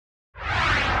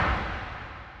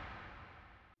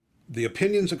The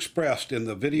opinions expressed in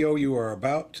the video you are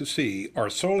about to see are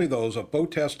solely those of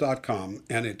BoatTEST.com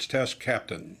and its test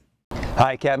captain.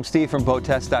 Hi, Captain Steve from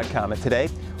BoatTEST.com, and today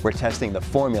we're testing the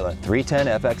Formula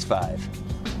 310 FX5.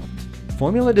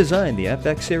 Formula designed the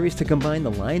FX series to combine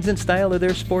the lines and style of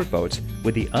their sport boats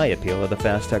with the eye appeal of the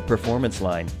Fastech performance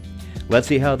line. Let's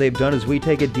see how they've done as we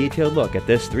take a detailed look at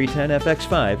this 310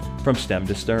 FX5 from stem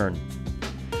to stern.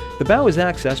 The bow is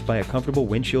accessed by a comfortable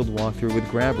windshield walkthrough with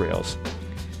grab rails.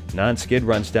 Non-skid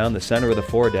runs down the center of the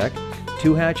foredeck,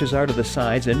 two hatches are to the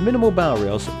sides, and minimal bow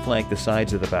rails flank the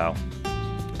sides of the bow.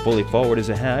 Fully forward is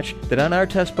a hatch that on our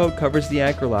test boat covers the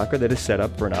anchor locker that is set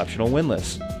up for an optional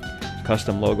windlass.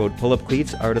 Custom logoed pull-up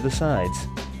cleats are to the sides.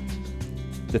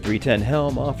 The 310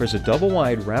 helm offers a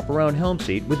double-wide wraparound helm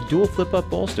seat with dual flip-up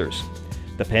bolsters.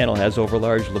 The panel has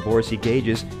overlarge Laborsi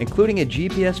gauges, including a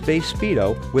GPS-based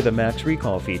speedo with a max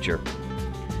recall feature.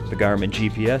 The Garmin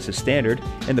GPS is standard,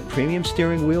 and the premium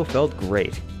steering wheel felt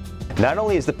great. Not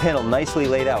only is the panel nicely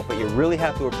laid out, but you really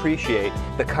have to appreciate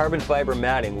the carbon fiber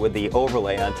matting with the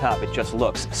overlay on top. It just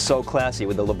looks so classy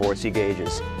with the Laborsi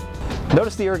gauges.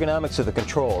 Notice the ergonomics of the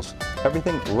controls.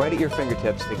 Everything right at your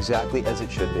fingertips, exactly as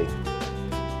it should be.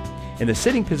 In the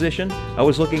sitting position, I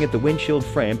was looking at the windshield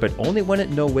frame, but only when at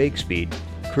no wake speed.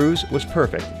 Cruise was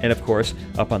perfect, and of course,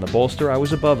 up on the bolster I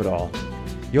was above it all.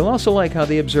 You'll also like how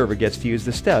the observer gets to use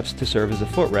the steps to serve as a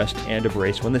footrest and a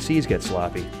brace when the seas get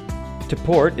sloppy. To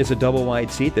port is a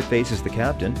double-wide seat that faces the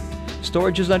captain.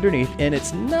 Storage is underneath, and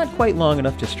it's not quite long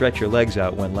enough to stretch your legs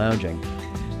out when lounging.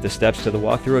 The steps to the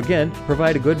walkthrough again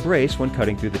provide a good brace when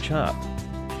cutting through the chop.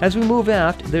 As we move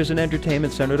aft, there's an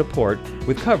entertainment center to port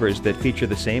with covers that feature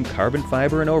the same carbon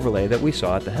fiber and overlay that we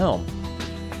saw at the helm.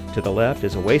 To the left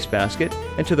is a wastebasket,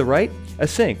 and to the right, a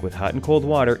sink with hot and cold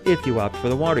water if you opt for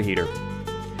the water heater.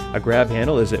 A grab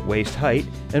handle is at waist height,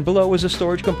 and below is a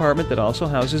storage compartment that also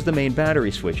houses the main battery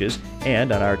switches,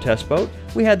 and on our test boat,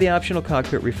 we had the optional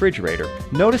cockpit refrigerator.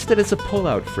 Notice that it's a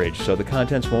pull-out fridge, so the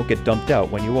contents won't get dumped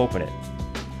out when you open it.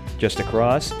 Just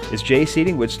across is J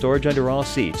seating with storage under all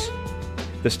seats.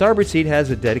 The starboard seat has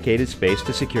a dedicated space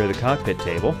to secure the cockpit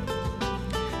table.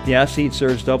 The aft seat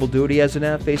serves double duty as an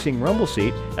aft-facing rumble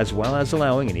seat, as well as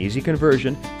allowing an easy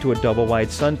conversion to a double-wide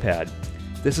sun pad.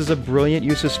 This is a brilliant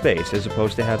use of space as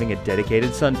opposed to having a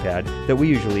dedicated sun pad that we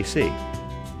usually see.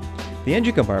 The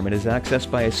engine compartment is accessed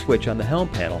by a switch on the helm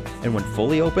panel, and when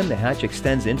fully open, the hatch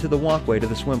extends into the walkway to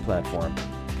the swim platform.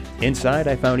 Inside,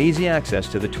 I found easy access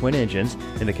to the twin engines,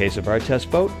 in the case of our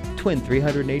test boat, twin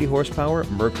 380 horsepower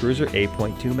Mercruiser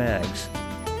 8.2 mags.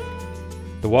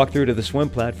 The walkthrough to the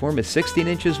swim platform is 16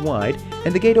 inches wide,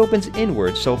 and the gate opens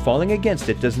inward, so falling against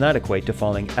it does not equate to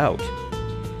falling out.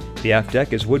 The aft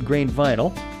deck is wood-grain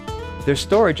vinyl. There's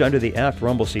storage under the aft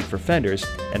rumble seat for fenders,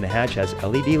 and the hatch has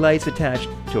LED lights attached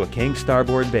to a king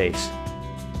starboard base.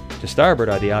 To starboard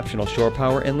are the optional shore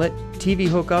power inlet, TV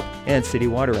hookup, and city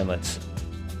water inlets.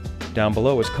 Down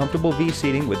below is comfortable V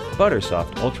seating with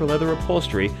buttersoft ultra-leather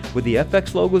upholstery with the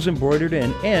FX logos embroidered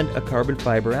in and a carbon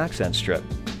fiber accent strip.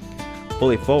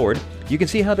 Fully forward, you can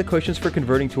see how the cushions for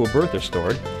converting to a berth are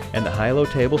stored, and the high-low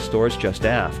table stores just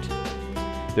aft.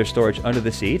 There's storage under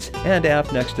the seats and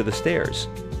aft next to the stairs.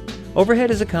 Overhead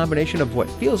is a combination of what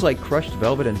feels like crushed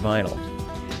velvet and vinyl.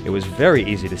 It was very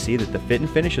easy to see that the fit and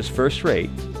finish is first rate.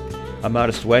 A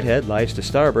modest wet head lies to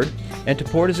starboard, and to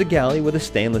port is a galley with a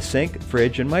stainless sink,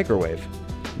 fridge, and microwave.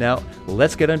 Now,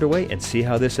 let's get underway and see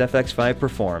how this FX5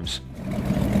 performs.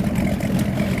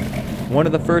 One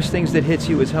of the first things that hits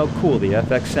you is how cool the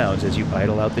FX sounds as you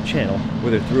idle out the channel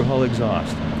with her through-hull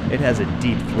exhaust. It has a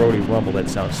deep, throaty rumble that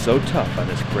sounds so tough on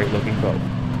this great-looking boat.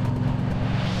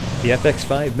 The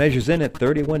FX5 measures in at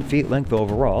 31 feet length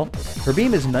overall. Her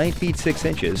beam is 9 feet 6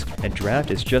 inches, and draft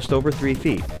is just over 3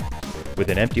 feet. With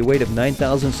an empty weight of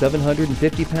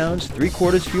 9,750 pounds,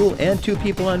 3/4 fuel, and 2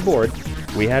 people on board,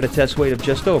 we had a test weight of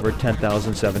just over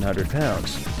 10,700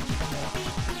 pounds.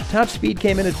 Top speed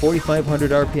came in at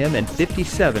 4,500 RPM and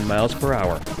 57 miles per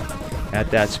hour. At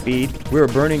that speed, we were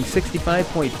burning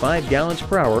 65.5 gallons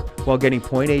per hour while getting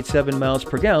 0.87 miles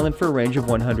per gallon for a range of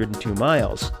 102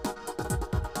 miles.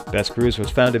 Best cruise was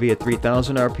found to be at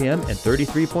 3,000 RPM and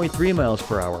 33.3 miles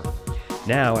per hour.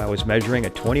 Now I was measuring a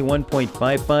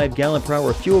 21.55 gallon per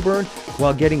hour fuel burn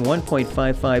while getting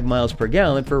 1.55 miles per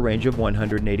gallon for a range of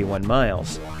 181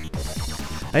 miles.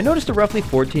 I noticed a roughly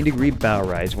 14-degree bow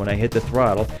rise when I hit the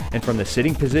throttle, and from the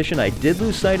sitting position I did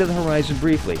lose sight of the horizon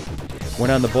briefly.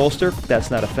 When on the bolster, that's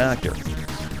not a factor.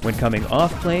 When coming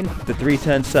off plane, the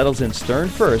 310 settles in stern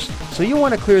first, so you'll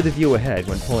want to clear the view ahead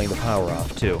when pulling the power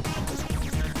off too.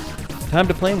 Time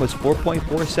to plane was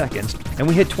 4.4 seconds, and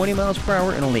we hit 20 miles per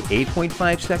hour in only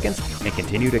 8.5 seconds and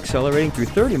continued accelerating through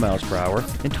 30 miles per hour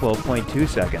in 12.2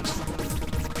 seconds.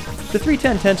 The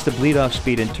 310 tends to bleed off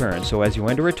speed in turn, so as you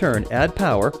enter a turn, add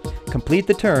power, complete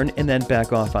the turn, and then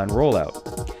back off on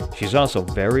rollout. She's also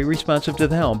very responsive to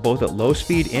the helm both at low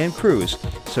speed and cruise,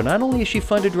 so not only is she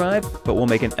fun to drive, but will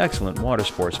make an excellent water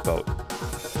sports boat.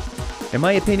 In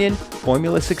my opinion,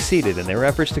 Formula succeeded in their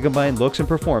efforts to combine looks and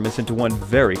performance into one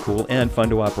very cool and fun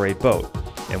to operate boat.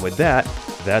 And with that,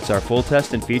 that's our full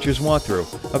test and features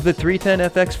walkthrough of the 310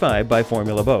 FX5 by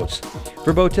Formula Boats.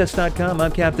 For BoatTEST.com,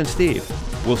 I'm Captain Steve.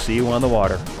 We'll see you on the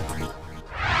water.